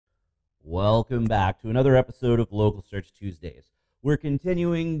Welcome back to another episode of Local Search Tuesdays. We're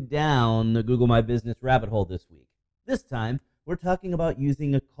continuing down the Google My Business rabbit hole this week. This time, we're talking about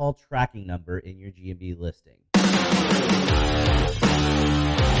using a call tracking number in your GMB listing.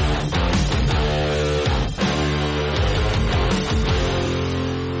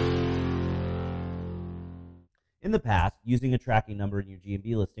 In the past, using a tracking number in your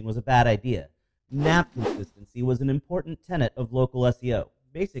GMB listing was a bad idea. NAP consistency was an important tenet of local SEO.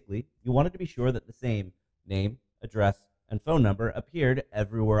 Basically, you wanted to be sure that the same name, address, and phone number appeared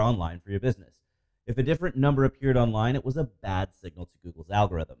everywhere online for your business. If a different number appeared online, it was a bad signal to Google's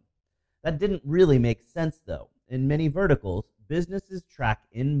algorithm. That didn't really make sense, though. In many verticals, businesses track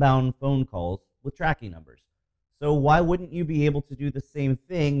inbound phone calls with tracking numbers. So why wouldn't you be able to do the same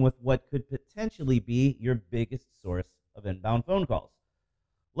thing with what could potentially be your biggest source of inbound phone calls?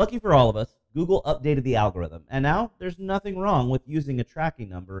 Lucky for all of us, Google updated the algorithm, and now there's nothing wrong with using a tracking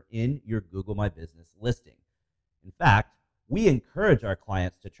number in your Google My Business listing. In fact, we encourage our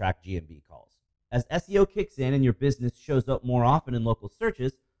clients to track GMB calls. As SEO kicks in and your business shows up more often in local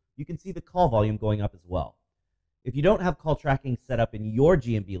searches, you can see the call volume going up as well. If you don't have call tracking set up in your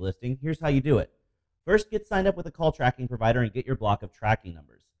GMB listing, here's how you do it. First, get signed up with a call tracking provider and get your block of tracking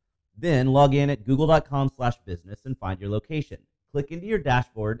numbers. Then log in at google.com/business and find your location. Click into your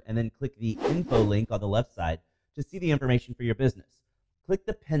dashboard and then click the info link on the left side to see the information for your business. Click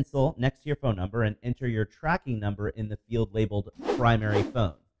the pencil next to your phone number and enter your tracking number in the field labeled primary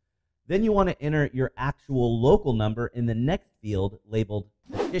phone. Then you want to enter your actual local number in the next field labeled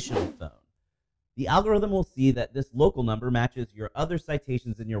additional phone. The algorithm will see that this local number matches your other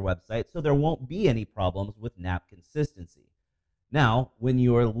citations in your website, so there won't be any problems with NAP consistency. Now, when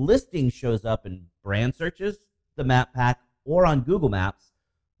your listing shows up in brand searches, the map pack, or on Google Maps,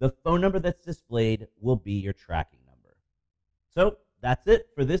 the phone number that's displayed will be your tracking number. So that's it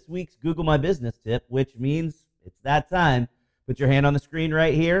for this week's Google My Business tip, which means it's that time. Put your hand on the screen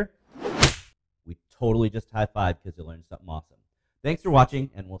right here. We totally just high-fived because you learned something awesome. Thanks for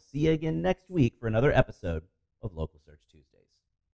watching, and we'll see you again next week for another episode of Local Search